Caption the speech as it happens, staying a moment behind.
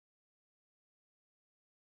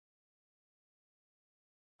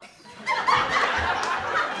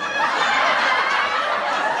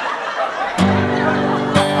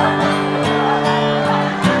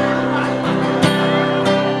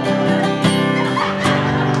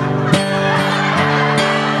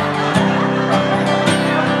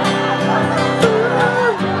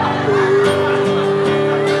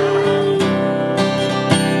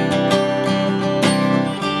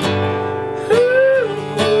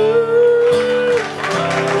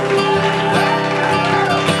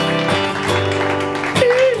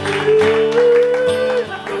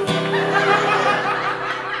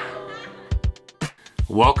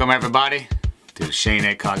Welcome everybody to the Shane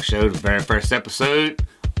Adcock Show, the very first episode.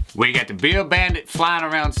 We got the beer bandit flying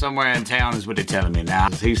around somewhere in town is what they're telling me now.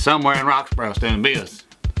 He's somewhere in Roxboro stealing beers.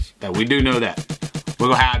 That we do know that. We're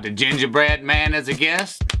gonna have the gingerbread man as a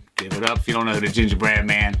guest. Give it up if you don't know the gingerbread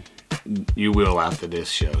man. You will after this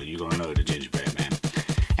show. You're gonna know the gingerbread man.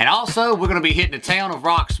 And also, we're gonna be hitting the town of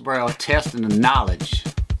Roxboro, testing the knowledge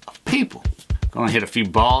of people. Gonna hit a few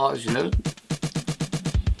bars, you know.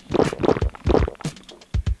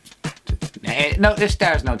 No,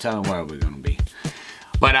 there's no telling where we're gonna be.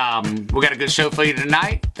 But we got a good show for you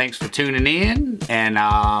tonight. Thanks for tuning in,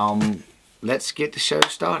 and let's get the show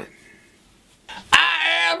started.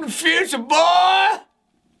 I am the future boy.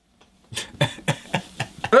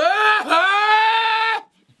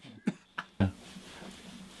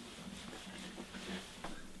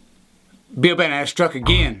 Bill Bennett has struck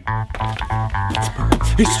again.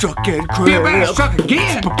 He struck again. Bill Bennett struck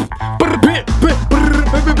again. Bill Bennett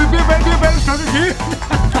struck again.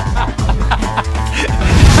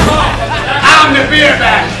 I'm the beer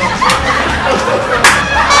bandit.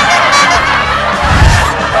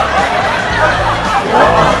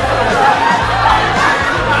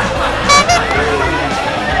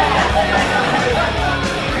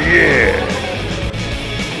 Yeah.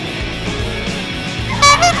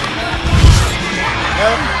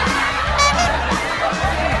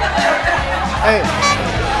 Hey.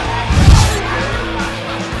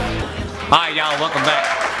 Hi, y'all. Welcome back.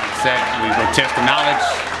 We will test the knowledge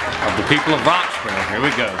of the people of Roxboro. Here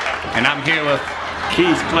we go. And I'm here with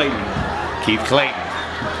Keith Clayton. Keith Clayton.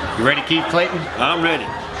 You ready, Keith Clayton? I'm ready.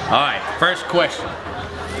 All right. First question.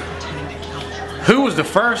 Who was the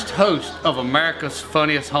first host of America's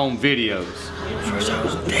Funniest Home Videos? First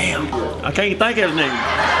host? Damn. I can't think of his name.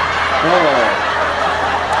 Oh.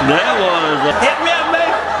 That was... hit me up,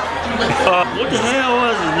 man. What the hell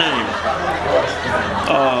was his name?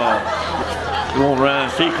 You want Ryan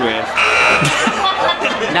Seacrest?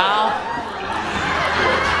 No.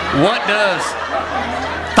 What does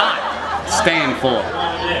THOT stand for?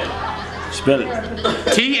 Spell it.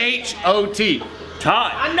 T-H-O-T.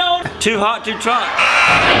 Tot. I know. Too hot to trot.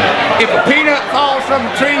 If a peanut falls from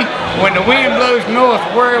a tree, when the wind blows north,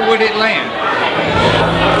 where would it land?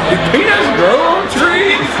 Peanuts grow on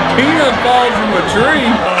trees. Peanut falls from a tree.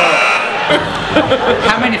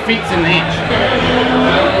 How many feet's in the inch?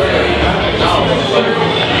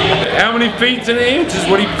 How many feet's in an inch is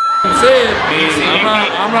what he said.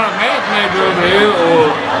 I'm not a math major over here,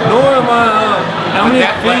 nor am I. How many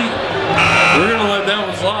feet? We're gonna let that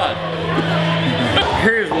one slide.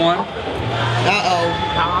 Here's one.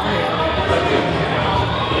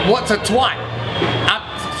 What's a twat?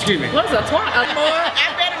 Excuse me. What's a twat? I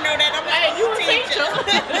better know that. I'm like, you teacher.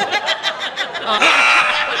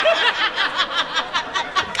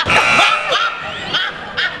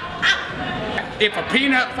 If a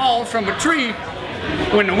peanut falls from a tree,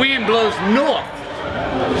 when the wind blows north,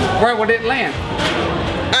 where would it land?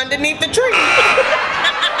 Underneath the tree.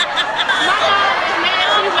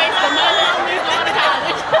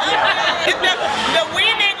 The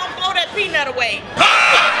wind ain't gonna blow that peanut away.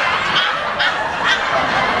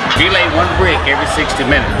 You lay one brick every 60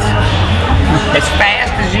 minutes, as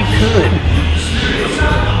fast as you could.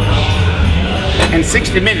 In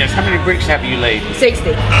 60 minutes, how many bricks have you laid?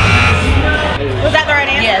 60. Was that the right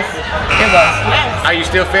answer? Yes, it was. Yes. Are you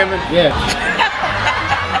still filming? Yeah.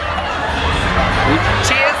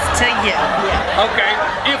 Cheers to you. Yeah. Okay,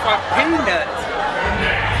 if a peanut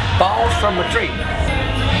falls from a tree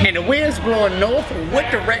and the wind's blowing north,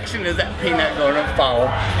 what direction is that peanut going to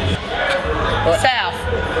fall? South.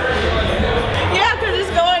 Yeah, because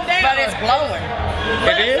it's going down. But it's blowing.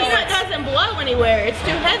 It is? So it doesn't blow anywhere. It's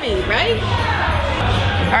too heavy, right?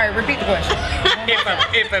 All right, repeat the question.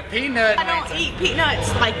 if a peanut... I don't eat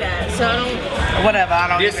peanuts like that, so I don't... Whatever, I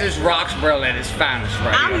don't This is Roxboro at its finest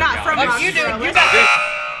right I'm here, not y'all. from Roxboro. You do. You got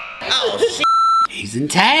Oh, shit. He's in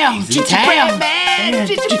town. He's in Gingerbread town. man.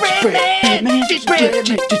 Gingerbread man. Gingerbread man.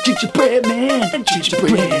 Gingerbread man.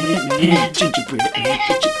 Gingerbread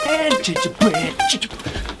man. Gingerbread.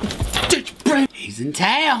 He's in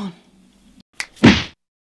town.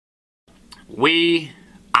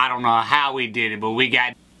 I don't know how we did it, but we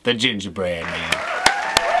got the gingerbread man.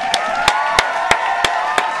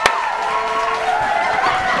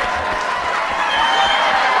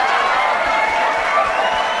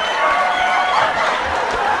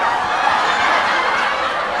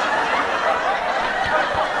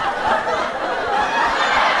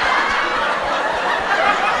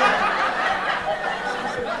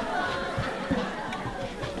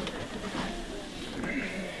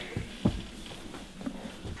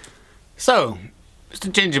 So,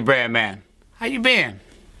 Mr. Gingerbread Man, how you been?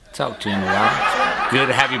 Talk to you in a while. Good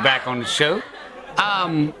to have you back on the show.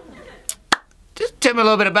 Just tell me a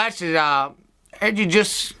little bit about you. Heard you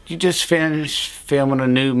just finished filming a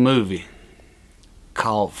new movie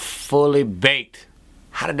called Fully Baked.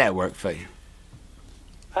 How did that work for you?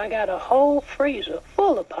 I got a whole freezer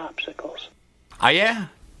full of popsicles. Oh yeah?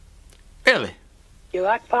 Really? You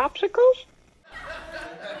like popsicles?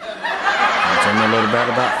 Tell me a little bit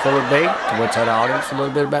about Fully Baked. We'll tell the audience a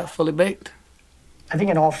little bit about Fully Baked. I think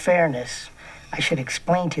in all fairness, I should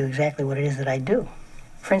explain to you exactly what it is that I do.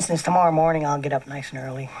 For instance, tomorrow morning I'll get up nice and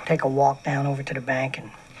early, take a walk down over to the bank, and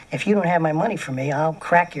if you don't have my money for me, I'll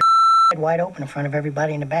crack your head wide open in front of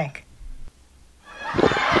everybody in the bank.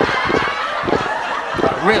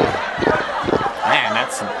 Really? Man,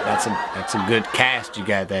 that's a good cast you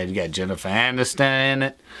got there. You got Jennifer Aniston in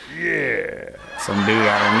it. Yeah. Some dude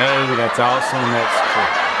I don't know. That's awesome. That's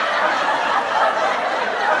cool.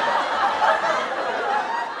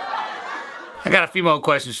 I got a few more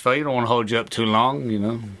questions for you. Don't want to hold you up too long, you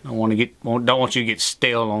know. Don't want you to get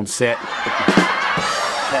stale on set.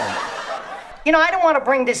 You know, I don't want to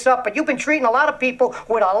bring this up, but you've been treating a lot of people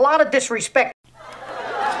with a lot of disrespect.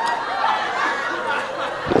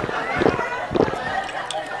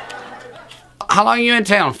 How long are you in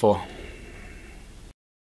town for?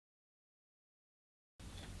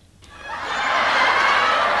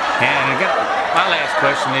 And I got my last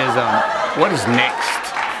question is, what is next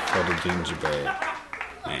for the gingerbread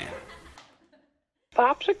man?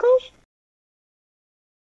 Popsicles?